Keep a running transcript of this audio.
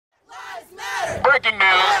Breaking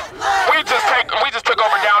news. We just took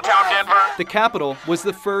over downtown Denver. The Capitol was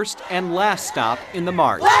the first and last stop in the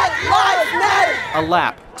march. Black Lives Matter! A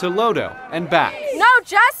lap to Lodo and back. No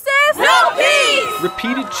justice, no peace!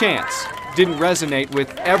 Repeated chants didn't resonate with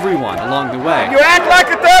everyone along the way. You act like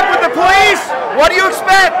a thug with the police? What do you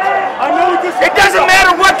expect? It doesn't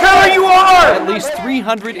matter what color you are! At least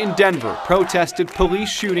 300 in Denver protested police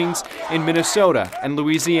shootings in Minnesota and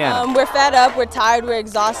Louisiana. We're fed up, we're tired, we're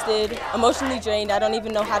exhausted, emotionally drained, I don't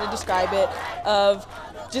even know how to describe it, of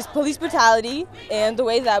just police brutality and the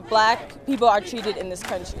way that black people are treated in this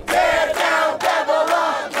country.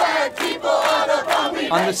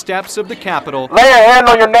 On the steps of the Capitol, Lay a hand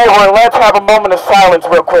on your neighbor and let's have a moment of silence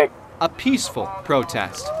real quick. a peaceful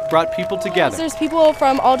protest brought people together. There's people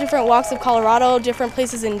from all different walks of Colorado, different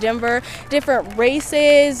places in Denver, different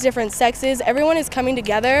races, different sexes. Everyone is coming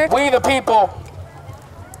together. We the people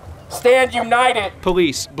stand united.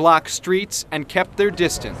 Police blocked streets and kept their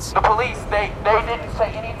distance. The police, they didn't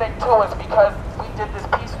say anything to us because we did this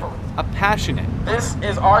peacefully. A passionate, This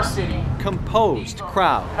is our city. composed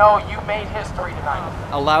crowd No, you made history tonight.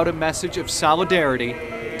 allowed a message of solidarity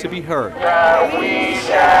to be heard. We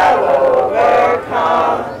shall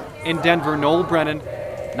overcome. In Denver, Noel Brennan,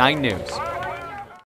 9 News.